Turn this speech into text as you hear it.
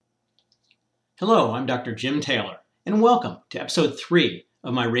Hello, I'm Dr. Jim Taylor, and welcome to episode 3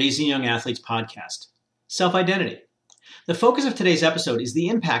 of my Raising Young Athletes podcast, Self-Identity. The focus of today's episode is the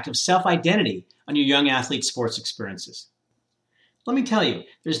impact of self-identity on your young athlete's sports experiences. Let me tell you,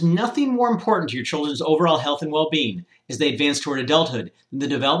 there's nothing more important to your children's overall health and well-being as they advance toward adulthood than the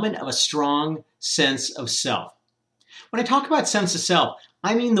development of a strong sense of self. When I talk about sense of self,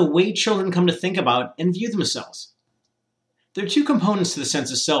 I mean the way children come to think about and view themselves. There are two components to the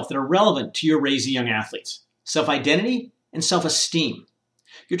sense of self that are relevant to your raising young athletes: self-identity and self-esteem.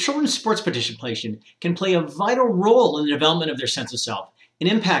 Your children's sports participation can play a vital role in the development of their sense of self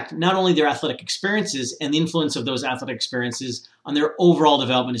and impact not only their athletic experiences and the influence of those athletic experiences on their overall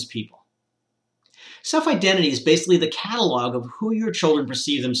development as people. Self-identity is basically the catalog of who your children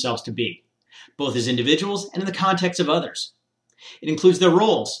perceive themselves to be, both as individuals and in the context of others. It includes their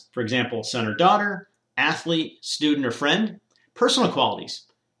roles, for example, son or daughter, athlete, student, or friend, personal qualities,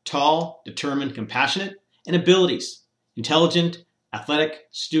 tall, determined, compassionate, and abilities, intelligent, athletic,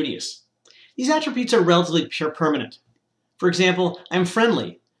 studious. These attributes are relatively permanent. For example, I'm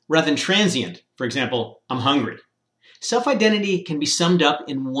friendly, rather than transient. For example, I'm hungry. Self-identity can be summed up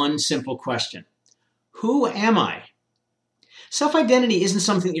in one simple question: who am I? Self-identity isn't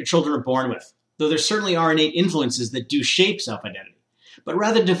something that your children are born with, though there certainly are innate influences that do shape self-identity, but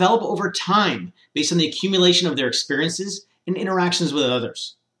rather develop over time based on the accumulation of their experiences and interactions with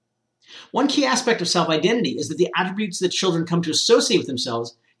others. One key aspect of self-identity is that the attributes that children come to associate with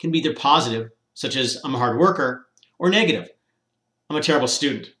themselves can be either positive, such as I'm a hard worker, or negative, I'm a terrible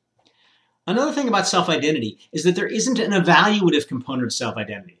student. Another thing about self-identity is that there isn't an evaluative component of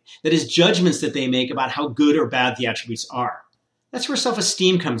self-identity, that is, judgments that they make about how good or bad the attributes are. That's where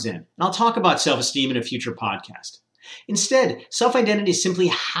self-esteem comes in, and I'll talk about self-esteem in a future podcast. Instead, self-identity is simply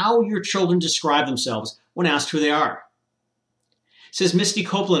how your children describe themselves when asked who they are. Says Misty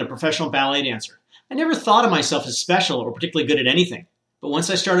Copeland, a professional ballet dancer, I never thought of myself as special or particularly good at anything, but once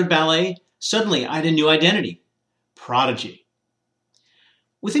I started ballet, suddenly I had a new identity: prodigy.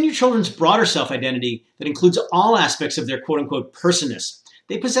 Within your children's broader self-identity that includes all aspects of their quote-unquote personness,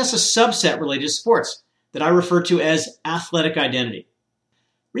 they possess a subset related to sports that I refer to as athletic identity.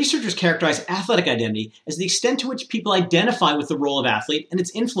 Researchers characterize athletic identity as the extent to which people identify with the role of athlete and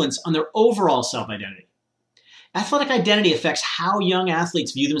its influence on their overall self-identity. Athletic identity affects how young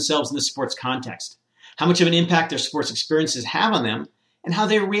athletes view themselves in the sports context, how much of an impact their sports experiences have on them, and how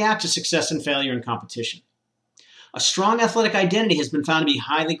they react to success and failure in competition. A strong athletic identity has been found to be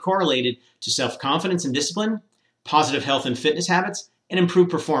highly correlated to self-confidence and discipline, positive health and fitness habits, and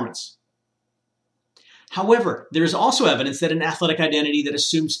improved performance. However, there is also evidence that an athletic identity that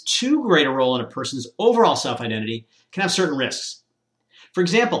assumes too great a role in a person's overall self-identity can have certain risks. For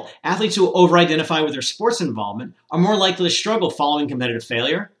example, athletes who over-identify with their sports involvement are more likely to struggle following competitive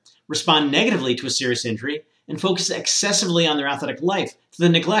failure, respond negatively to a serious injury, and focus excessively on their athletic life to the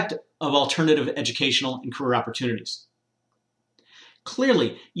neglect of alternative educational and career opportunities.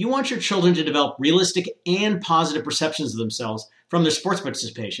 Clearly, you want your children to develop realistic and positive perceptions of themselves from their sports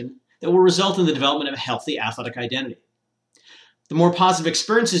participation that will result in the development of a healthy athletic identity. The more positive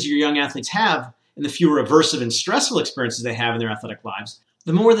experiences your young athletes have, and the fewer aversive and stressful experiences they have in their athletic lives,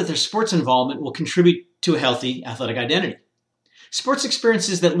 the more that their sports involvement will contribute to a healthy athletic identity. Sports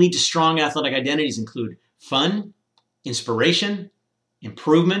experiences that lead to strong athletic identities include fun, inspiration,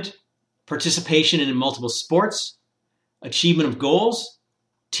 improvement, participation in multiple sports, achievement of goals,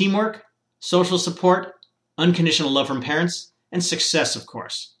 teamwork, social support, unconditional love from parents, and success, of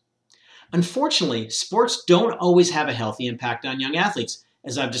course. Unfortunately, sports don't always have a healthy impact on young athletes,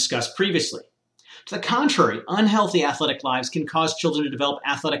 as I've discussed previously. To the contrary, unhealthy athletic lives can cause children to develop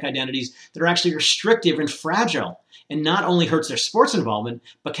athletic identities that are actually restrictive and fragile, and not only hurts their sports involvement,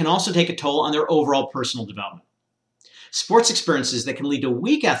 but can also take a toll on their overall personal development. Sports experiences that can lead to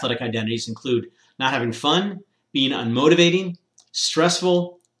weak athletic identities include not having fun, being unmotivating,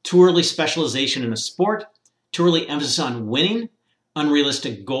 stressful, too early specialization in a sport, too early emphasis on winning,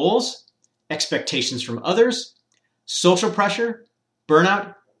 unrealistic goals, expectations from others, social pressure,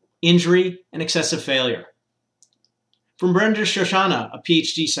 burnout, injury, and excessive failure. From Brenda Shoshana, a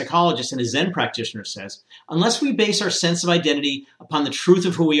PhD psychologist and a Zen practitioner, says, unless we base our sense of identity upon the truth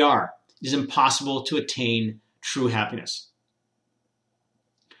of who we are, it is impossible to attain true happiness.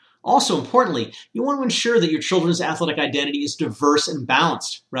 Also, importantly, you want to ensure that your children's athletic identity is diverse and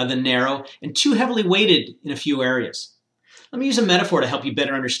balanced, rather than narrow and too heavily weighted in a few areas. Let me use a metaphor to help you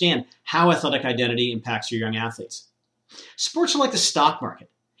better understand how athletic identity impacts your young athletes. Sports are like the stock market.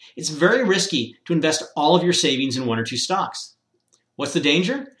 It's very risky to invest all of your savings in one or two stocks. What's the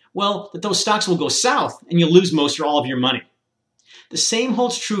danger? Well, that those stocks will go south and you'll lose most or all of your money. The same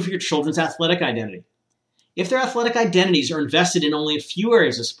holds true for your children's athletic identity. If their athletic identities are invested in only a few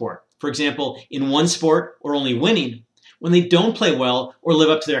areas of sport, for example, in one sport or only winning, when they don't play well or live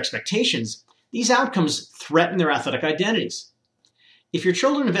up to their expectations, these outcomes threaten their athletic identities. If your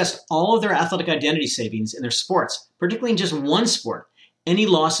children invest all of their athletic identity savings in their sports, particularly in just one sport, any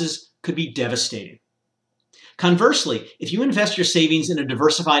losses could be devastating. Conversely, if you invest your savings in a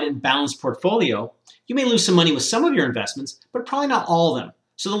diversified and balanced portfolio, you may lose some money with some of your investments, but probably not all of them.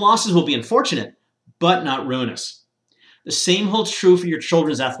 So the losses will be unfortunate, but not ruinous. The same holds true for your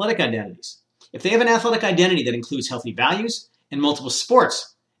children's athletic identities. If they have an athletic identity that includes healthy values and multiple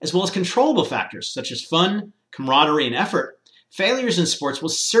sports, as well as controllable factors such as fun, camaraderie, and effort, failures in sports will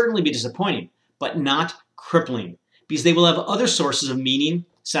certainly be disappointing, but not crippling, because they will have other sources of meaning,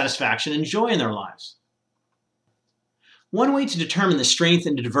 satisfaction, and joy in their lives. One way to determine the strength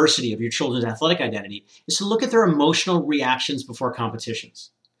and diversity of your children's athletic identity is to look at their emotional reactions before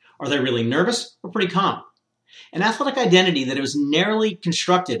competitions. Are they really nervous or pretty calm? An athletic identity that is narrowly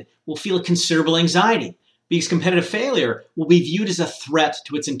constructed will feel a considerable anxiety, because competitive failure will be viewed as a threat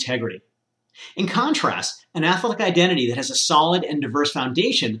to its integrity. In contrast, an athletic identity that has a solid and diverse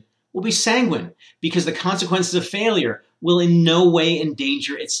foundation will be sanguine, because the consequences of failure will in no way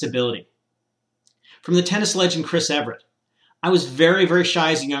endanger its stability. From the tennis legend Chris Evert, I was very, very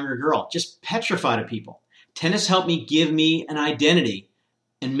shy as a younger girl, just petrified of people. Tennis helped me give me an identity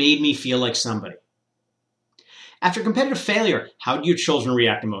and made me feel like somebody. After competitive failure, how do your children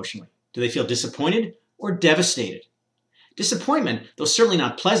react emotionally? Do they feel disappointed or devastated? Disappointment, though certainly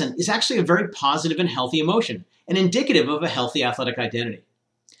not pleasant, is actually a very positive and healthy emotion and indicative of a healthy athletic identity.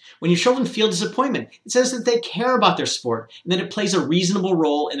 When your children feel disappointment, it says that they care about their sport and that it plays a reasonable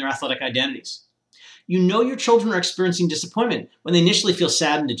role in their athletic identities. You know your children are experiencing disappointment when they initially feel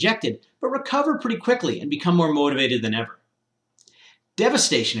sad and dejected, but recover pretty quickly and become more motivated than ever.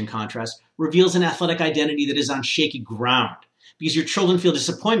 Devastation, in contrast, reveals an athletic identity that is on shaky ground, because your children feel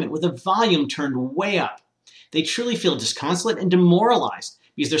disappointment with a volume turned way up. They truly feel disconsolate and demoralized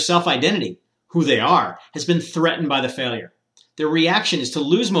because their self-identity, who they are, has been threatened by the failure. Their reaction is to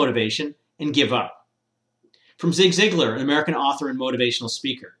lose motivation and give up. From Zig Ziglar, an American author and motivational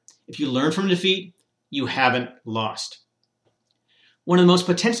speaker, if you learn from defeat, you haven't lost. One of the most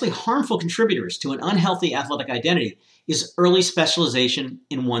potentially harmful contributors to an unhealthy athletic identity is early specialization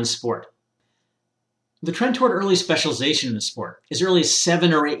in one sport. The trend toward early specialization in a sport, as early as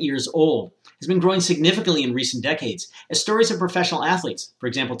 7 or 8 years old, has been growing significantly in recent decades as stories of professional athletes, for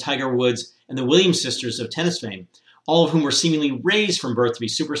example Tiger Woods and the Williams sisters of tennis fame, all of whom were seemingly raised from birth to be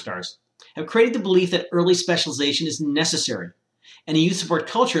superstars, have created the belief that early specialization is necessary, and a youth sport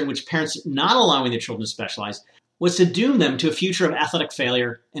culture in which parents not allowing their children to specialize was to doom them to a future of athletic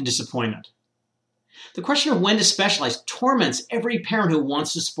failure and disappointment. The question of when to specialize torments every parent who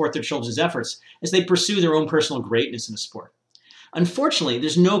wants to support their children's efforts as they pursue their own personal greatness in a sport. Unfortunately,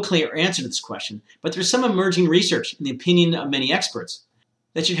 there's no clear answer to this question, but there's some emerging research in the opinion of many experts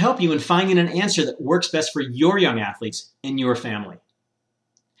that should help you in finding an answer that works best for your young athletes and your family.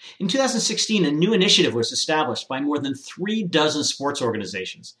 In 2016, a new initiative was established by more than 36 sports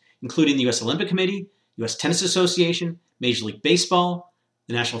organizations, including the U.S. Olympic Committee, U.S. Tennis Association, Major League Baseball,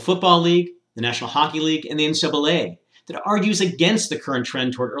 the National Football League, the National Hockey League, and the NCAA, that argues against the current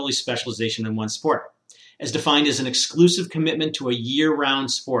trend toward early specialization in one sport, as defined as an exclusive commitment to a year-round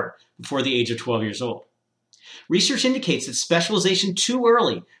sport before the age of 12 years old. Research indicates that specialization too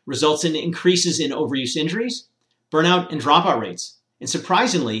early results in increases in overuse injuries, burnout, and dropout rates, and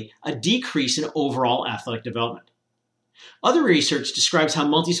surprisingly, a decrease in overall athletic development. Other research describes how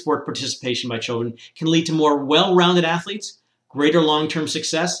multi-sport participation by children can lead to more well-rounded athletes, greater long-term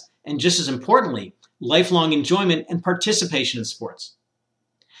success, and just as importantly, lifelong enjoyment and participation in sports.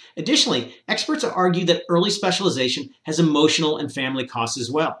 Additionally, experts argue that early specialization has emotional and family costs as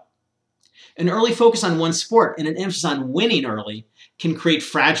well. An early focus on one sport and an emphasis on winning early can create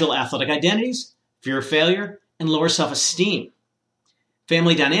fragile athletic identities, fear of failure, and lower self-esteem.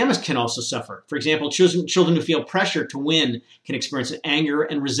 Family dynamics can also suffer. For example, children who feel pressure to win can experience anger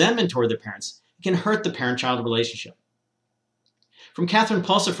and resentment toward their parents. It can hurt the parent-child relationship. From Catherine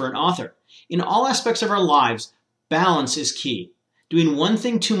Pulsifer, an author, in all aspects of our lives, balance is key. Doing one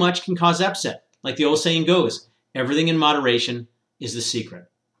thing too much can cause upset. Like the old saying goes, everything in moderation is the secret.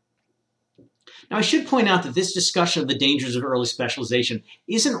 Now, I should point out that this discussion of the dangers of early specialization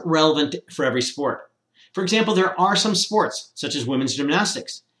isn't relevant for every sport. For example, there are some sports, such as women's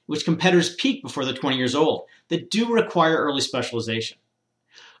gymnastics, in which competitors peak before they're 20 years old, that do require early specialization.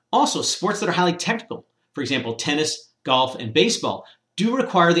 Also, sports that are highly technical, for example, tennis, golf, and baseball, do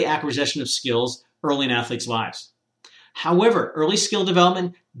require the acquisition of skills early in athletes' lives. However, early skill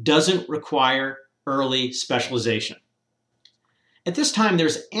development doesn't require early specialization. At this time,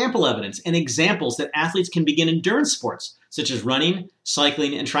 there's ample evidence and examples that athletes can begin endurance sports, such as running,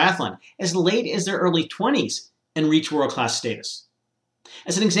 cycling, and triathlon, as late as their early 20s and reach world-class status.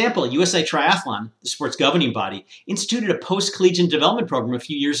 As an example, USA Triathlon, the sport's governing body, instituted a post-collegiate development program a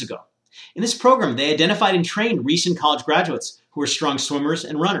few years ago. In this program, they identified and trained recent college graduates who were strong swimmers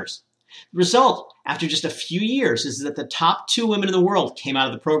and runners. The result, after just a few years, is that the top 2 women in the world came out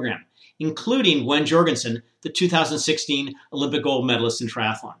of the program, including Gwen Jorgensen, the 2016 Olympic gold medalist in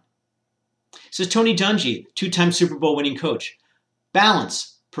triathlon. Says Tony Dungy, 2-time Super Bowl winning coach,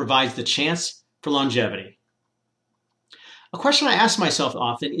 balance provides the chance for longevity. A question I ask myself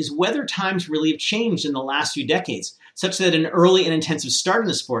often is whether times really have changed in the last few decades, such that an early and intensive start in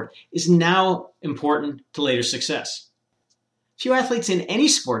the sport is now important to later success. Few athletes in any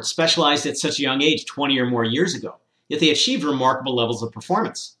sport specialized at such a young age 20 or more years ago, yet they achieved remarkable levels of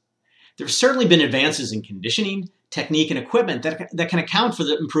performance. There have certainly been advances in conditioning, technique, and equipment that can account for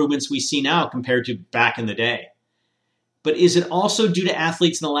the improvements we see now compared to back in the day. But is it also due to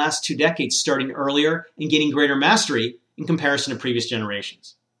athletes in the last 2 decades starting earlier and gaining greater mastery in comparison to previous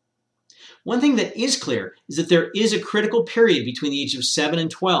generations? One thing that is clear is that there is a critical period between the ages of 7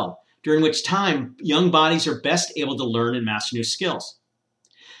 and 12, during which time young bodies are best able to learn and master new skills.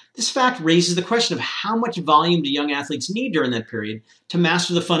 This fact raises the question of how much volume do young athletes need during that period to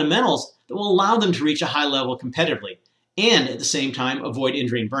master the fundamentals that will allow them to reach a high level competitively and, at the same time, avoid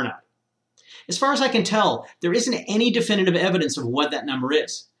injury and burnout. As far as I can tell, there isn't any definitive evidence of what that number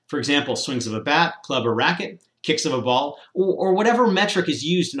is. For example, swings of a bat, club, or racket, kicks of a ball, or whatever metric is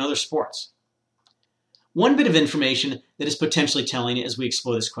used in other sports. One bit of information that is potentially telling as we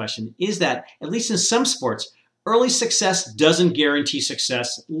explore this question is that, at least in some sports, early success doesn't guarantee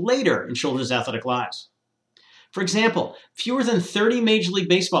success later in children's athletic lives. For example, fewer than 30 Major League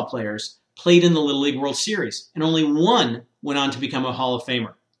Baseball players played in the Little League World Series, and only 1 went on to become a Hall of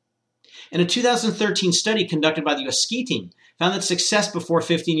Famer. And a 2013 study conducted by the U.S. ski team found that success before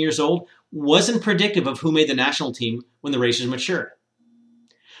 15 years old wasn't predictive of who made the national team when the racers matured.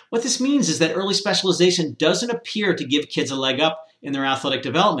 What this means is that early specialization doesn't appear to give kids a leg up in their athletic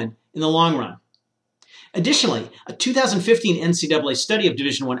development in the long run. Additionally, a 2015 NCAA study of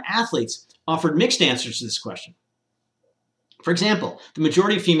Division I athletes offered mixed answers to this question. For example, the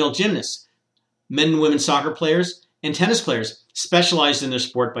majority of female gymnasts, men and women soccer players, and tennis players specialized in their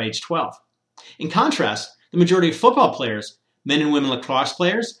sport by age 12. In contrast, the majority of football players, men and women lacrosse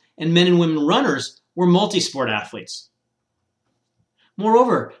players, and men and women runners were multi-sport athletes.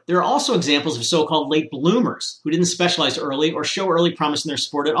 Moreover, there are also examples of so-called late bloomers who didn't specialize early or show early promise in their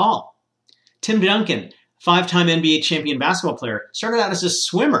sport at all. Tim Duncan, 5-time NBA champion basketball player, started out as a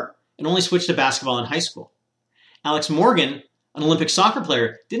swimmer and only switched to basketball in high school. Alex Morgan, an Olympic soccer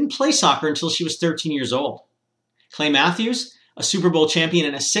player, didn't play soccer until she was 13 years old. Clay Matthews, a Super Bowl champion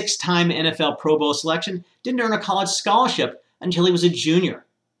and a 6-time NFL Pro Bowl selection, didn't earn a college scholarship until he was a junior.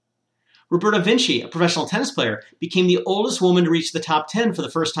 Roberta Vinci, a professional tennis player, became the oldest woman to reach the top 10 for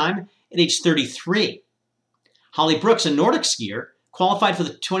the first time at age 33. Holly Brooks, a Nordic skier, qualified for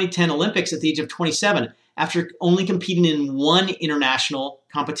the 2010 Olympics at the age of 27 after only competing in 1 international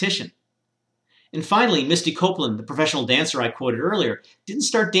competition. And finally, Misty Copeland, the professional dancer I quoted earlier, didn't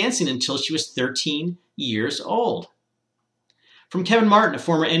start dancing until she was 13 years old. From Kevin Martin, a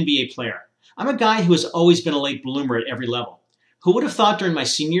former NBA player, I'm a guy who has always been a late bloomer at every level. Who would have thought during my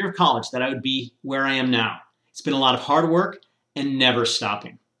senior year of college that I would be where I am now? It's been a lot of hard work and never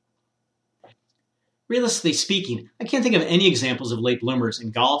stopping. Realistically speaking, I can't think of any examples of late bloomers in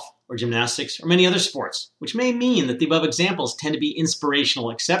golf or gymnastics or many other sports, which may mean that the above examples tend to be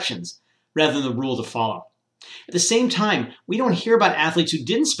inspirational exceptions rather than the rule to follow. At the same time, we don't hear about athletes who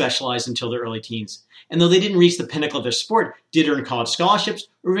didn't specialize until their early teens, and though they didn't reach the pinnacle of their sport, did earn college scholarships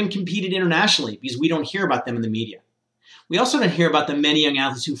or even competed internationally because we don't hear about them in the media. We also don't hear about the many young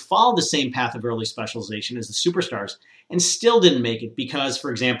athletes who followed the same path of early specialization as the superstars and still didn't make it because,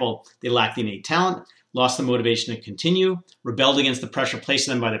 for example, they lacked the innate talent, lost the motivation to continue, rebelled against the pressure placed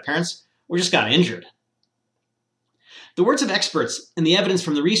on them by their parents, or just got injured. The words of experts and the evidence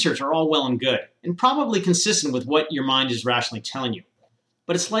from the research are all well and good, and probably consistent with what your mind is rationally telling you.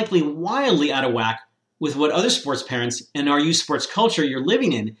 But it's likely wildly out of whack with what other sports parents and our youth sports culture you're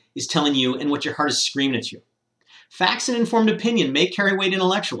living in is telling you and what your heart is screaming at you. Facts and informed opinion may carry weight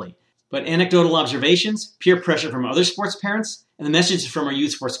intellectually, but anecdotal observations, peer pressure from other sports parents, and the messages from our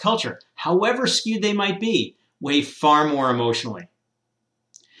youth sports culture, however skewed they might be, weigh far more emotionally.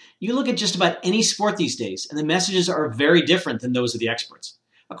 You look at just about any sport these days, and the messages are very different than those of the experts.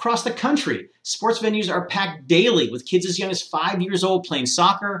 Across the country, sports venues are packed daily with kids as young as 5 years old playing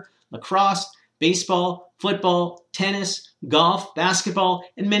soccer, lacrosse, baseball, football, tennis, golf, basketball,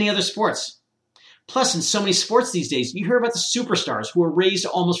 and many other sports. Plus, in so many sports these days, you hear about the superstars who were raised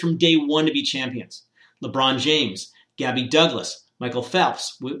almost from day one to be champions. LeBron James, Gabby Douglas, Michael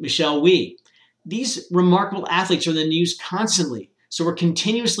Phelps, Michelle Wie. These remarkable athletes are in the news constantly, so we're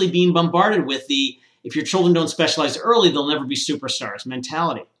continuously being bombarded with the if your children don't specialize early, they'll never be superstars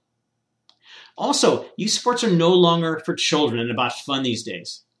mentality. Also, youth sports are no longer for children and about fun these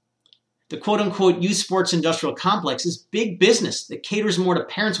days. The quote-unquote youth sports industrial complex is big business that caters more to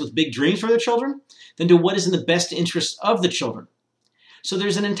parents with big dreams for their children than to what is in the best interest of the children. So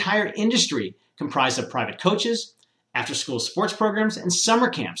there's an entire industry comprised of private coaches, after-school sports programs, and summer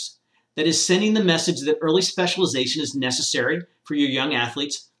camps that is sending the message that early specialization is necessary for your young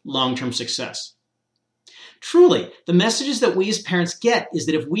athletes' long-term success. Truly, the messages that we as parents get is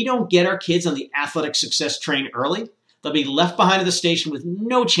that if we don't get our kids on the athletic success train early, they'll be left behind at the station with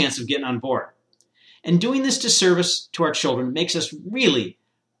no chance of getting on board. And doing this disservice to our children makes us really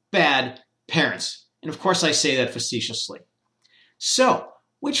bad parents. And of course, I say that facetiously. So,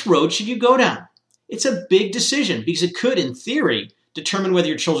 which road should you go down? It's a big decision because it could, in theory, determine whether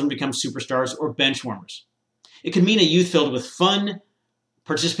your children become superstars or bench warmers. It could mean a youth filled with fun,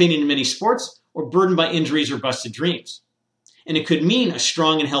 participating in many sports, or burdened by injuries or busted dreams. And it could mean a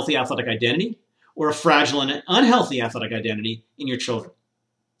strong and healthy athletic identity, or a fragile and unhealthy athletic identity in your children.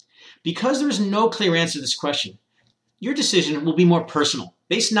 Because there is no clear answer to this question, your decision will be more personal,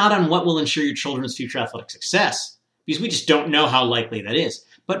 based not on what will ensure your children's future athletic success, because we just don't know how likely that is,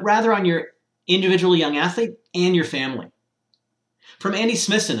 but rather on your individual young athlete and your family. From Andy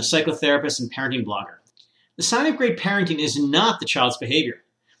Smithson, a psychotherapist and parenting blogger, the sign of great parenting is not the child's behavior.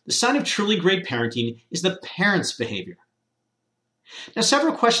 The sign of truly great parenting is the parent's behavior. Now,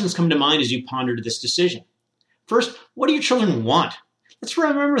 several questions come to mind as you ponder this decision. First, what do your children want? Let's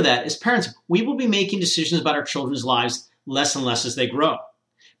remember that as parents, we will be making decisions about our children's lives less and less as they grow.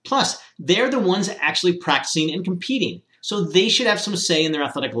 Plus, they're the ones actually practicing and competing, so they should have some say in their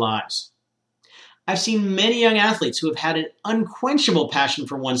athletic lives. I've seen many young athletes who have had an unquenchable passion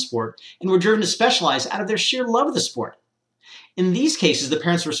for one sport and were driven to specialize out of their sheer love of the sport. In these cases, the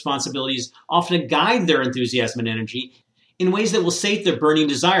parents' responsibility is often to guide their enthusiasm and energy in ways that will sate their burning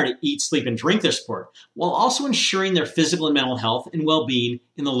desire to eat, sleep, and drink their sport, while also ensuring their physical and mental health and well-being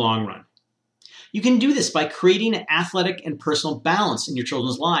in the long run. You can do this by creating an athletic and personal balance in your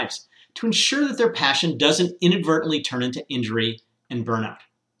children's lives to ensure that their passion doesn't inadvertently turn into injury and burnout.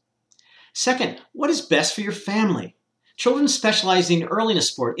 Second, what is best for your family? Children specializing early in a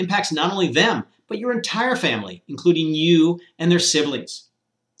sport impacts not only them, but your entire family, including you and their siblings.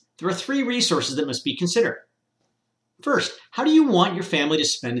 There are 3 resources that must be considered. First, how do you want your family to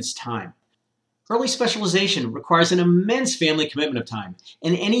spend its time? Early specialization requires an immense family commitment of time,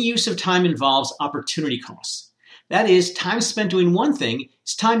 and any use of time involves opportunity costs. That is, time spent doing one thing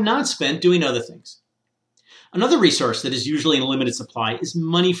is time not spent doing other things. Another resource that is usually in limited supply is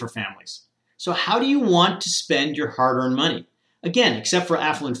money for families. So how do you want to spend your hard-earned money? Again, except for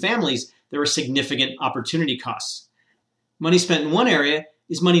affluent families, there are significant opportunity costs. Money spent in one area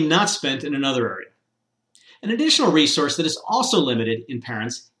is money not spent in another area. An additional resource that is also limited in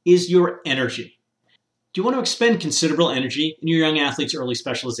parents is your energy. Do you want to expend considerable energy in your young athlete's early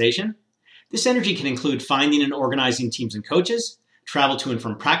specialization? This energy can include finding and organizing teams and coaches, travel to and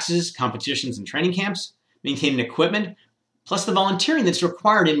from practices, competitions, and training camps, maintaining equipment, plus the volunteering that's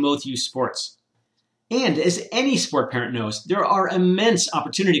required in most youth sports. And as any sport parent knows, there are immense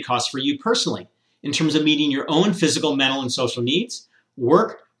opportunity costs for you personally in terms of meeting your own physical, mental, and social needs,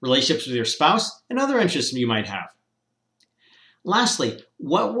 work, relationships with your spouse, and other interests you might have. Lastly,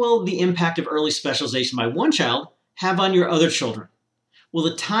 what will the impact of early specialization by one child have on your other children? Will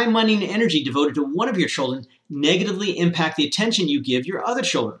the time, money, and energy devoted to one of your children negatively impact the attention you give your other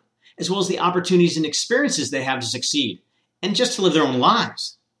children, as well as the opportunities and experiences they have to succeed, and just to live their own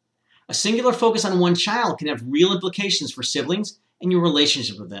lives? A singular focus on one child can have real implications for siblings and your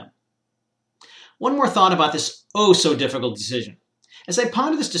relationship with them. One more thought about this oh-so-difficult decision. As I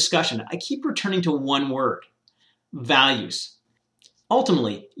ponder this discussion, I keep returning to one word: values.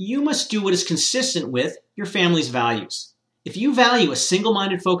 Ultimately, you must do what is consistent with your family's values. If you value a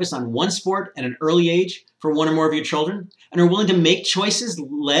single-minded focus on one sport at an early age for one or more of your children, and are willing to make choices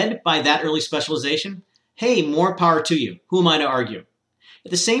led by that early specialization, hey, more power to you. Who am I to argue? At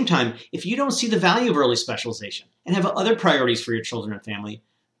the same time, if you don't see the value of early specialization and have other priorities for your children and family,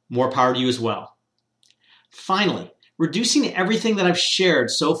 more power to you as well. Finally, reducing everything that I've shared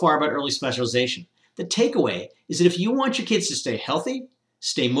so far about early specialization, the takeaway is that if you want your kids to stay healthy,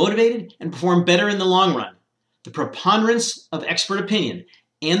 stay motivated, and perform better in the long run. The preponderance of expert opinion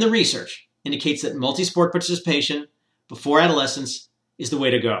and the research indicates that multi-sport participation before adolescence is the way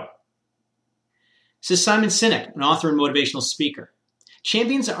to go. Says Simon Sinek, an author and motivational speaker.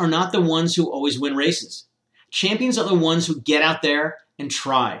 Champions are not the ones who always win races. Champions are the ones who get out there and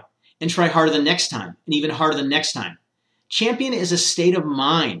try harder the next time, and even harder the next time. Champion is a state of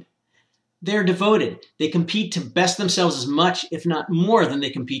mind. They're devoted. They compete to best themselves as much, if not more, than they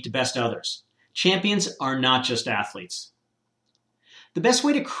compete to best others. Champions are not just athletes. The best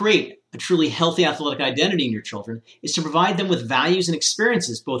way to create a truly healthy athletic identity in your children is to provide them with values and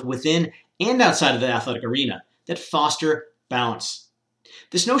experiences, both within and outside of the athletic arena, that foster balance.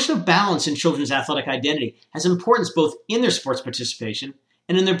 This notion of balance in children's athletic identity has importance both in their sports participation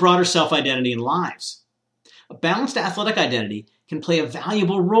and in their broader self-identity and lives. A balanced athletic identity can play a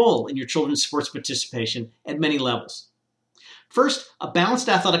valuable role in your children's sports participation at many levels. First, a balanced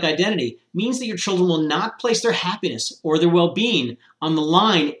athletic identity means that your children will not place their happiness or their well-being on the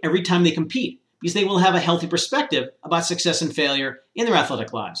line every time they compete, because they will have a healthy perspective about success and failure in their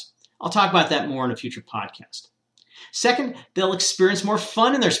athletic lives. I'll talk about that more in a future podcast. Second, they'll experience more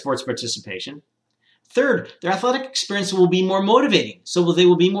fun in their sports participation. Third, their athletic experience will be more motivating, so they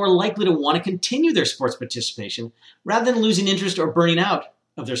will be more likely to want to continue their sports participation rather than losing interest or burning out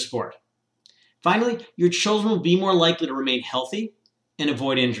of their sport. Finally, your children will be more likely to remain healthy and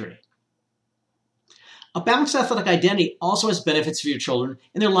avoid injury. A balanced athletic identity also has benefits for your children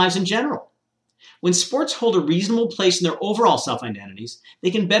in their lives in general. When sports hold a reasonable place in their overall self-identities,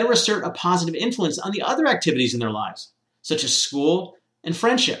 they can better assert a positive influence on the other activities in their lives, such as school and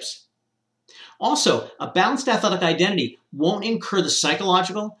friendships. Also, a balanced athletic identity won't incur the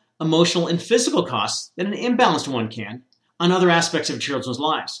psychological, emotional, and physical costs that an imbalanced one can on other aspects of children's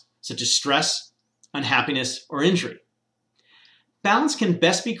lives, such as stress, unhappiness, or injury. Balance can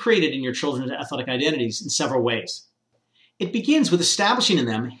best be created in your children's athletic identities in several ways. It begins with establishing in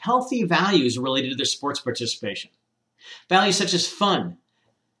them healthy values related to their sports participation. Values such as fun,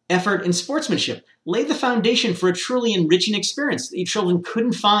 effort, and sportsmanship lay the foundation for a truly enriching experience that your children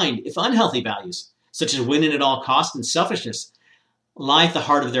couldn't find if unhealthy values, such as winning at all costs and selfishness, lie at the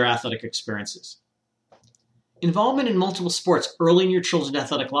heart of their athletic experiences. Involvement in multiple sports early in your children's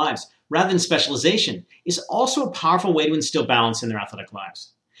athletic lives, rather than specialization, is also a powerful way to instill balance in their athletic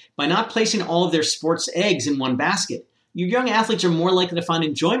lives. By not placing all of their sports eggs in one basket, your young athletes are more likely to find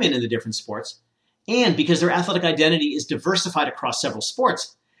enjoyment in the different sports, and because their athletic identity is diversified across several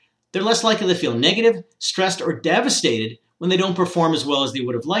sports, they're less likely to feel negative, stressed, or devastated when they don't perform as well as they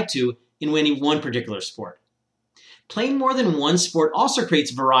would have liked to in any one particular sport. Playing more than one sport also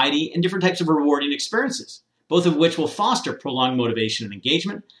creates variety and different types of rewarding experiences, both of which will foster prolonged motivation and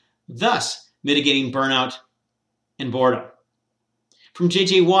engagement, thus mitigating burnout and boredom. From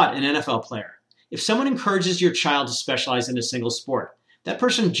J.J. Watt, an NFL player, if someone encourages your child to specialize in a single sport, that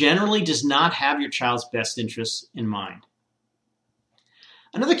person generally does not have your child's best interests in mind.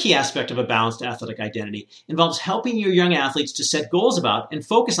 Another key aspect of a balanced athletic identity involves helping your young athletes to set goals about and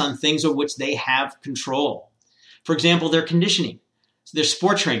focus on things of which they have control. For example, their conditioning, their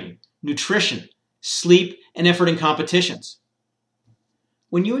sport training, nutrition, sleep, and effort in competitions.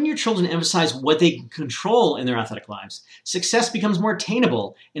 When you and your children emphasize what they can control in their athletic lives, success becomes more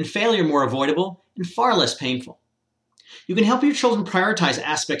attainable and failure more avoidable and far less painful. You can help your children prioritize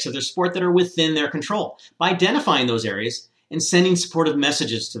aspects of their sport that are within their control by identifying those areas and sending supportive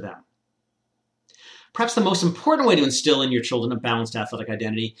messages to them. Perhaps the most important way to instill in your children a balanced athletic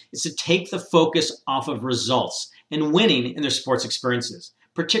identity is to take the focus off of results and winning in their sports experiences,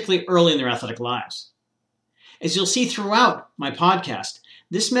 particularly early in their athletic lives. As you'll see throughout my podcast,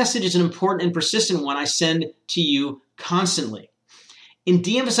 this message is an important and persistent one I send to you constantly. In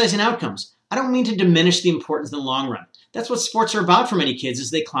de-emphasizing outcomes, I don't mean to diminish the importance in the long run. That's what sports are about for many kids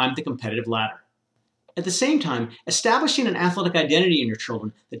as they climb the competitive ladder. At the same time, establishing an athletic identity in your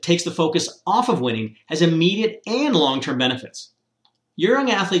children that takes the focus off of winning has immediate and long-term benefits. Your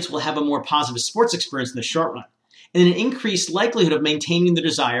young athletes will have a more positive sports experience in the short run, and an increased likelihood of maintaining the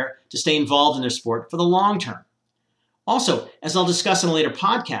desire to stay involved in their sport for the long term. Also, as I'll discuss in a later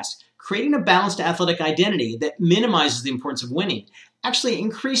podcast, creating a balanced athletic identity that minimizes the importance of winning actually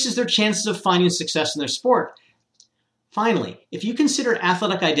increases their chances of finding success in their sport. Finally, if you consider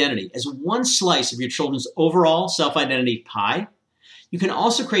athletic identity as one slice of your children's overall self-identity pie, you can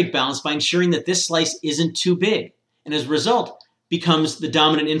also create balance by ensuring that this slice isn't too big, and as a result, becomes the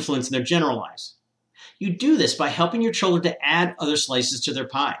dominant influence in their general lives. You do this by helping your children to add other slices to their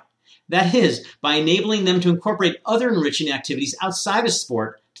pie. That is, by enabling them to incorporate other enriching activities outside of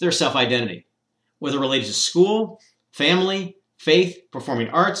sport to their self-identity, whether related to school, family, faith, performing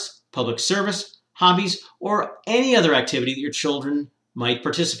arts, public service, hobbies, or any other activity that your children might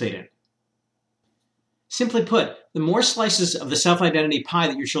participate in. Simply put, the more slices of the self-identity pie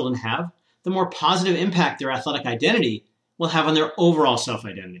that your children have, the more positive impact their athletic identity will have on their overall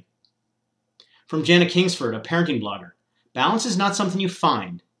self-identity. From Jana Kingsford, a parenting blogger, balance is not something you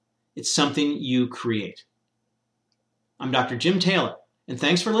find, it's something you create. I'm Dr. Jim Taylor, and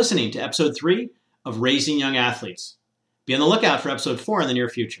thanks for listening to episode 3 of Raising Young Athletes. Be on the lookout for episode 4 in the near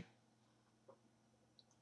future.